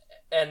 little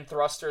end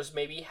thrusters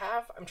maybe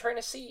have? I'm trying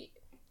to see...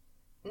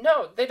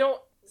 No, they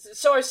don't...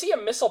 So I see a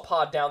missile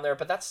pod down there,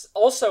 but that's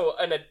also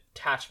an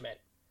attachment.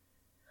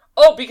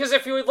 Oh, because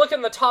if you look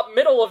in the top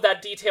middle of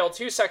that Detail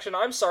 2 section,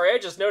 I'm sorry, I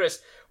just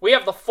noticed, we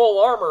have the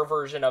full armor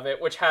version of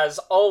it, which has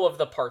all of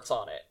the parts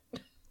on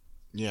it.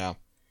 Yeah.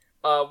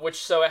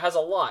 So it has a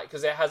lot,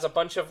 because it has a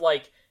bunch of,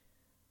 like,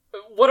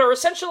 what are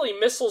essentially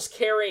missiles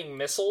carrying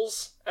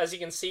missiles, as you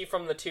can see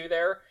from the 2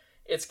 there.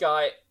 It's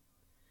got...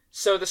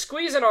 So the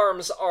squeezing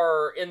arms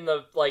are in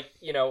the, like,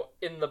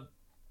 in the...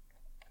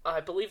 I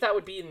believe that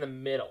would be in the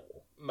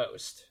middle,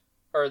 most.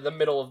 Or the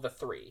middle of the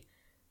 3.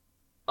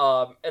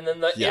 And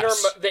then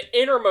the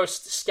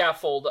innermost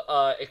scaffold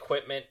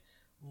equipment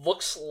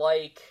looks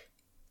like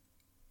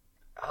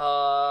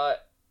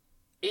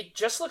it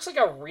just looks like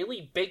a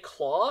really big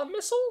claw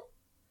missile,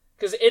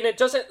 it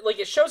doesn't, like,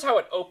 it shows how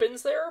it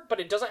opens there, but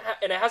it doesn't have,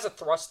 and it has a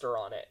thruster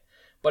on it,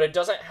 but it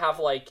doesn't have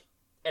like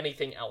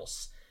anything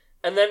else.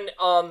 And then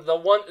the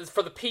one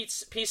for the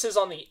pieces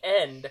on the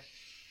end,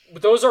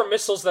 those are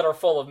missiles that are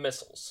full of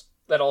missiles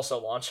that also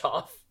launch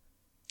off.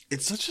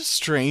 It's such a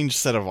strange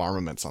set of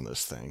armaments on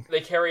this thing. They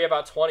carry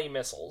about 20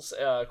 missiles,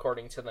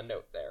 according to the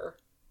note there.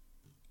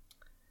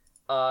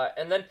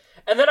 And then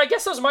I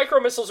guess those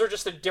micro missiles are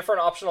just a different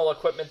optional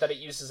equipment that it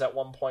uses at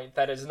one point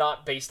that is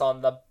not based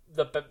on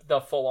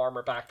the full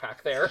armor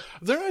backpack there.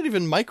 They're not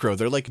even micro,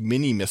 they're like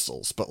mini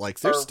missiles, but like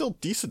they're still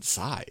decent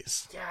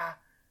size. Yeah.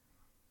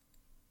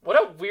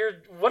 What a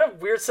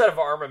weird set of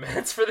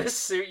armaments for this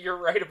suit. You're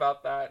right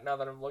about that now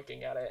that I'm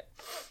looking at it.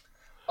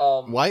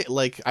 Why?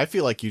 Like, I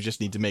feel like you just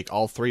need to make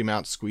all 3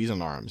 mounts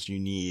squeezing arms. You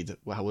need,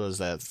 what was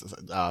that?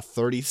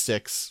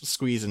 36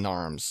 squeezing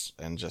arms,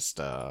 and just,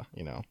 And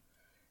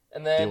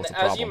then,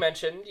 as you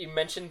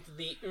mentioned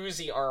the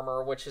Uzi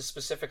armor, which is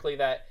specifically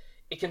that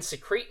it can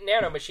secrete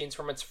nanomachines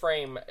from its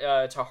frame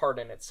to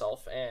harden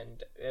itself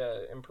and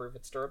improve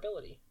its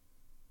durability.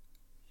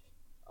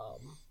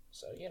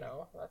 So,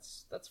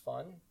 that's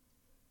fun.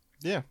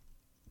 Yeah.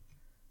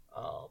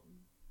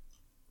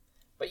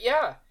 But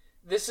yeah,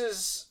 this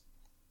is...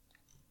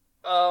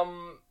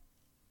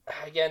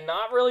 again,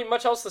 not really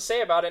much else to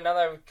say about it now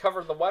that I've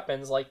covered the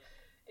weapons. Like,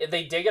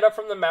 they dig it up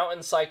from the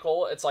mountain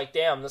cycle. It's like,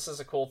 damn, this is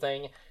a cool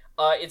thing.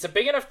 It's a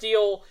big enough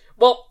deal.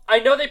 Well, I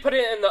know they put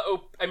it in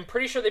the I'm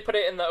pretty sure they put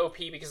it in the OP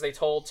because they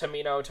told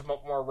Tamino to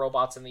put more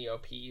robots in the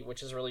OP,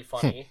 which is really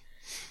funny.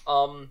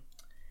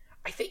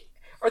 I think,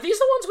 are these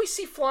the ones we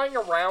see flying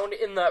around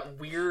in that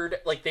weird,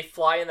 like, they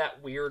fly in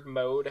that weird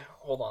mode?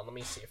 Hold on, let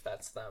me see if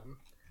that's them.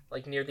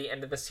 Like, near the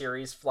end of the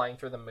series, flying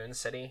through the Moon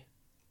City.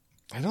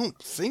 I don't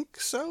think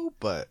so,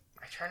 but...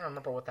 I'm trying to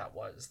remember what that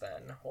was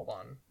then. Hold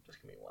on.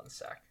 Just give me one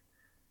sec.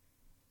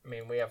 I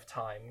mean, we have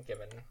time,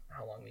 given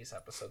how long these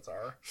episodes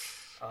are.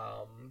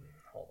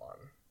 Hold on.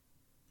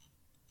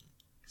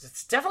 Because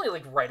it's definitely,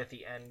 like, right at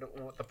the end,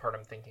 the part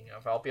I'm thinking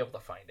of. I'll be able to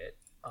find it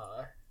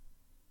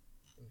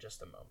in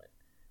just a moment.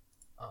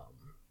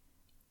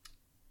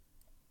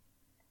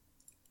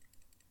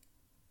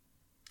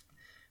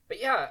 But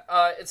yeah,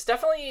 it's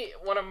definitely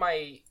one of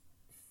my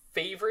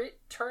favorite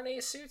Turn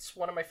A suits.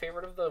 One of my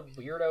favorite of the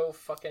weirdo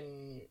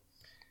fucking...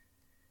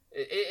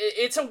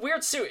 It's a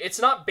weird suit. It's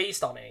not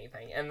based on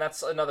anything, and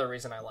that's another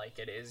reason I like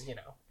it, is, it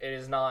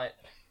is not...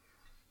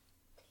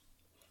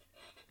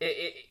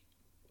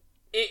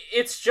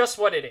 It's just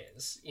what it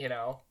is,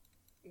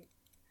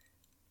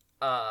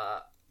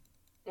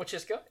 which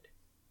is good.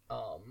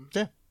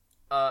 Yeah.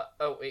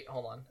 Oh, wait,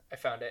 hold on. I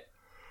found it.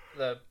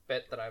 The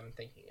bit that I'm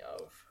thinking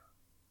of.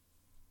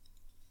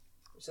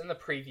 It was in the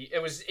preview.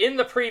 It was in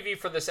the preview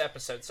for this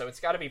episode, so it's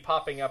got to be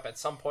popping up at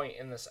some point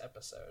in this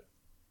episode.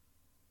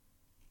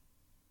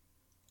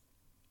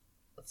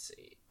 Let's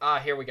see.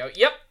 Here we go.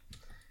 Yep!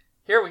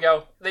 Here we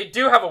go. They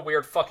do have a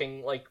weird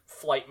fucking, like,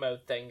 flight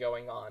mode thing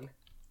going on.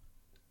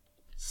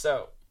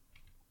 So,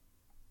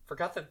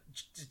 forgot that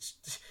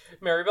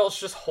Maribel's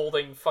just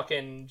holding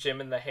fucking Jim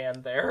in the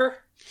hand there.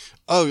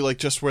 Oh, like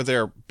just where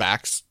their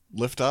backs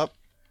lift up?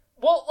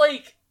 Well,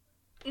 like,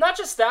 not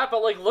just that,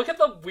 but, like, look at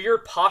the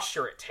weird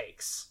posture it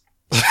takes.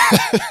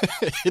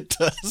 It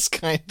does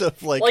kind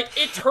of, like... Like,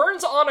 it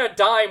turns on a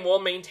dime while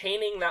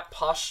maintaining that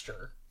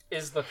posture,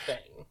 is the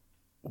thing.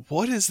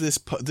 What is this?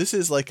 This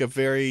is, like, a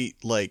very,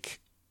 like...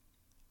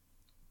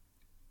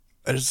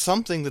 There's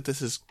something that this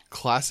is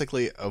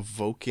classically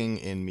evoking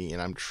in me,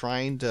 and I'm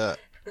trying to...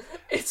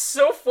 It's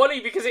so funny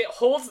because it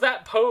holds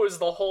that pose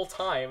the whole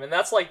time, and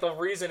that's, like, the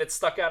reason it's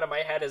stuck out of my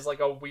head as, like,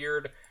 a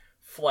weird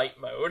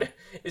flight mode,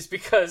 is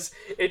because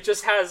it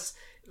just has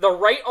the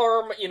right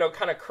arm,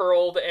 kind of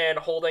curled and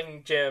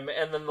holding Jim,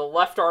 and then the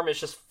left arm is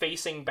just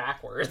facing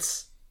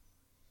backwards.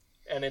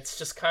 And it's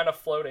just kind of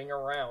floating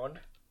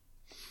around.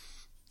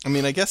 I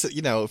mean, I guess,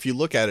 if you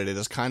look at it, it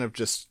is kind of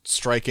just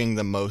striking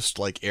the most,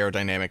 like,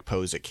 aerodynamic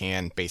pose it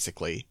can,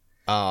 basically.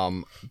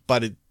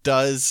 But it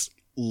does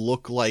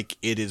look like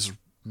it is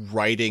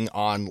riding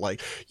on,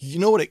 like... You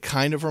know what it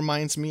kind of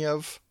reminds me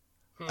of?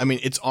 I mean,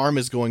 its arm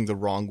is going the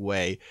wrong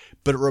way,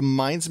 but it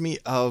reminds me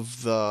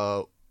of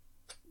the...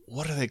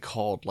 What are they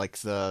called? Like,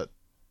 the...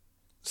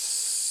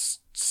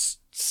 stops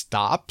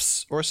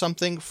or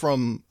something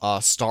from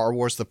Star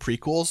Wars, the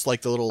prequels?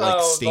 Like, the little,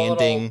 like,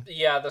 standing...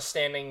 the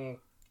standing...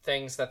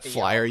 things that the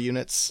flyer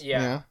units,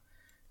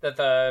 that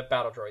the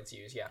battle droids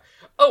use,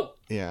 Oh,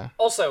 yeah.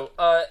 Also,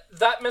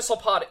 that missile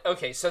pod.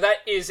 Okay, so that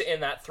is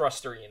in that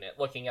thruster unit.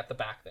 Looking at the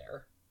back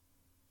there.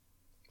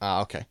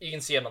 Okay. You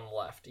can see it on the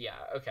left. Yeah.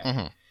 Okay.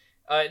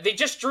 Mm-hmm. They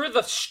just drew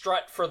the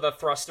strut for the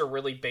thruster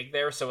really big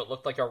there, so it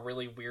looked like a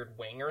really weird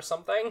wing or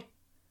something.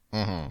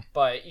 Mm-hmm.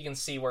 But you can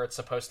see where it's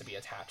supposed to be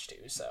attached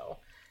to. So,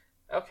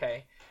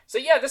 okay. So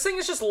yeah, this thing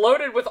is just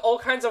loaded with all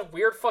kinds of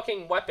weird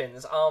fucking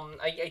weapons.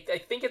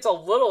 I think it's a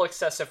little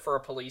excessive for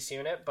a police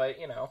unit, but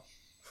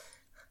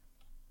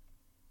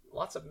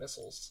lots of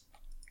missiles.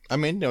 I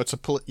mean, it's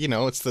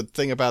it's the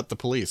thing about the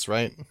police,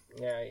 right?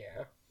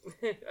 Yeah.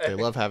 They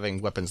love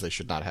having weapons they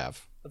should not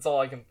have. That's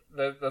all I can.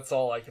 That's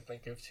all I can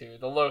think of too.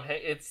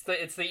 It's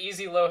the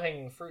easy low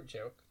hanging fruit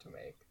joke to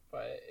make,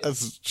 but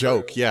that's a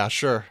joke. True. Yeah,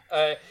 sure.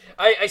 I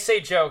say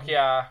joke.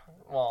 Yeah.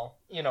 Well,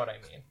 you know what I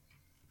mean.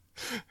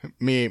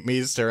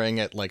 Me staring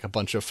at, like, a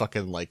bunch of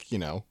fucking, like,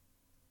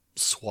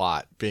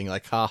 SWAT, being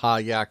like, haha,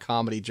 yeah,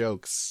 comedy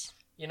jokes.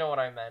 You know what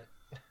I meant.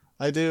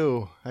 I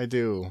do.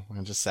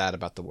 I'm just sad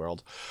about the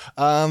world.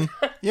 Yeah.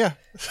 Yeah,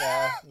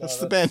 no, that's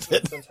the Bandit.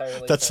 That's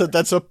entirely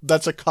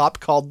That's a cop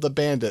called the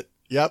Bandit.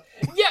 Yep.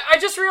 Yeah, I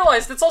just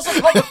realized it's also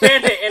called the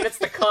Bandit, and it's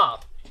the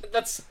cop.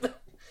 That's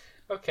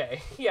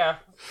okay. Yeah.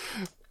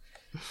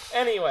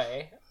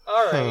 Anyway,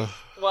 all right.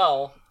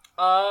 Well,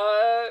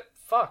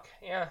 fuck.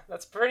 Yeah,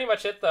 that's pretty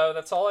much it, though.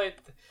 That's all that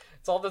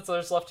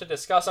there's left to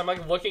discuss. I'm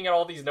like looking at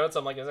all these notes.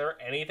 I'm like, is there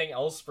anything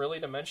else really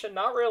to mention?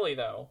 Not really,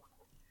 though.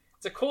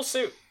 It's a cool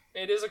suit.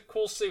 It is a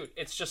cool suit.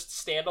 It's just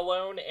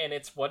standalone, and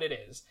it's what it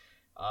is.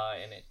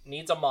 And it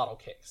needs a model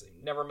kit, because they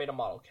never made a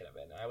model kit of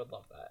it, and I would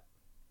love that.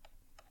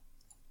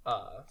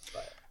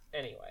 But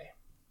anyway.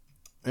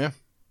 Yeah.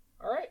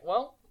 Alright,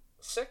 well,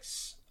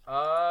 6.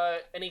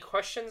 Any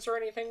questions or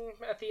anything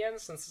at the end,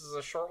 since this is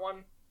a short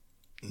one?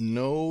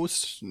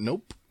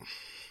 Nope.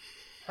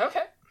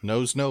 Okay.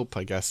 Nope,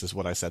 I guess is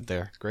what I said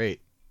there.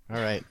 Great.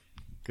 Alright.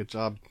 Good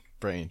job,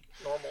 brain.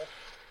 Normal.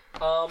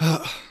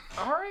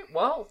 Alright,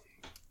 well,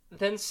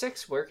 then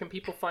 6, where can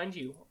people find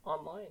you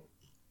online?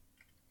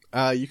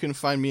 You can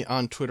find me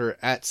on Twitter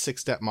at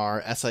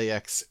Sixdettmar,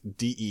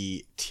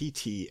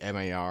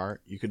 SIXDETTMAR.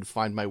 You can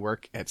find my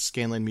work at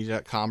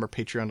scanlinemedia.com or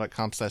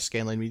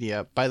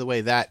patreon.com/scanlinemedia. By the way,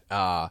 that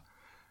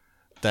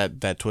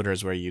Twitter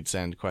is where you'd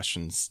send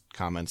questions,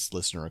 comments,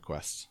 listener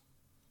requests.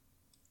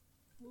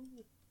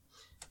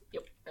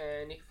 Yep,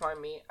 and you can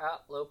find me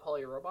at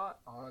LowPolyRobot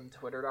on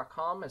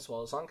Twitter.com as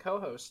well as on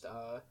Co-Host.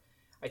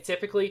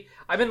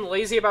 I've been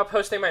lazy about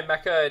posting my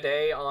mecha a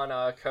day on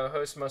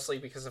Co-Host, mostly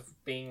because of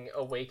being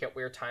awake at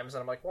weird times,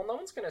 and I'm like, well, no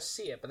one's gonna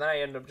see it, but then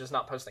I end up just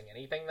not posting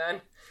anything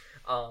then.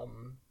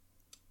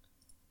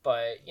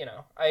 But, you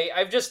know,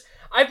 I've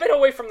been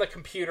away from the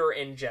computer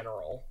in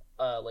general,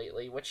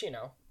 lately, which, you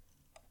know,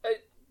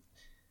 it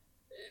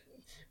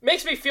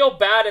makes me feel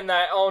bad in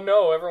that, oh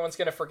no, everyone's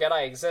gonna forget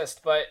I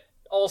exist, but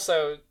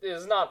also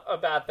is not a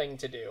bad thing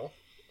to do.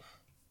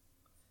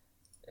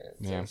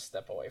 To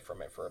step away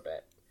from it for a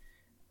bit.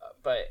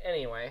 But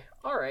anyway,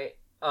 alright.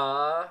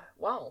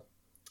 Well.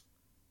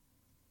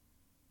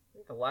 I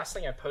think the last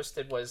thing I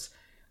posted was,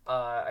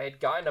 I had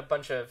gotten a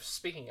bunch of,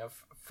 speaking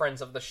of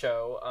friends of the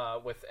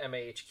show, with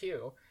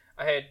MAHQ,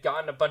 I had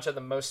gotten a bunch of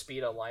the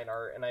Mospita line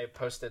art, and I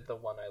posted the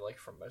one I like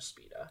from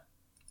Mospita.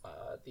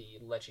 The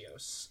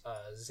Legios,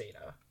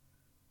 Zeta.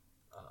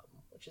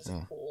 Which is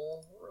a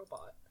cool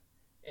robot.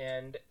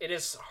 And it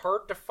is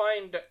hard to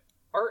find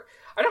art.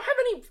 I don't have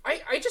any.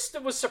 I just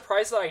was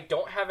surprised that I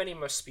don't have any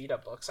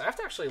Mospita books. I have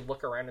to actually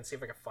look around and see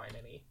if I can find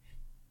any.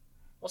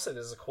 Mostly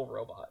this is a cool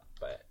robot,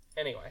 but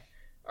anyway.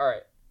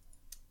 Alright.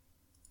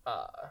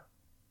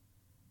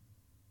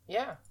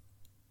 Yeah.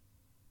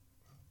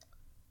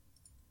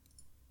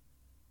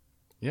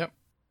 Yep.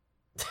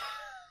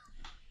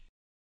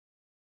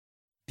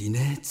 微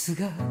熱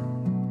が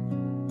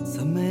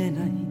冷め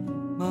ない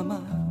ままう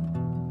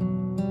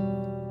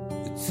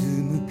つ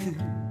むく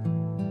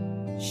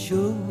少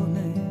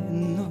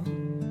年の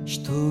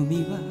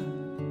瞳は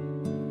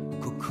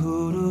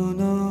心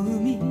の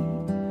海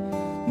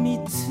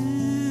見つ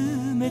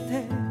め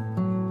て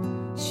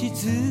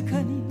静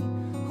かに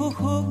微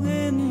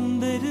笑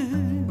んでる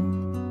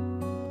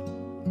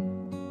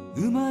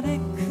生まれ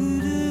来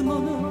るも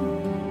の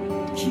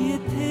消え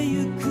て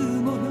ゆく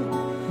も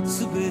の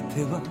すべ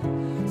ては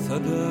定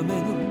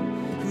めの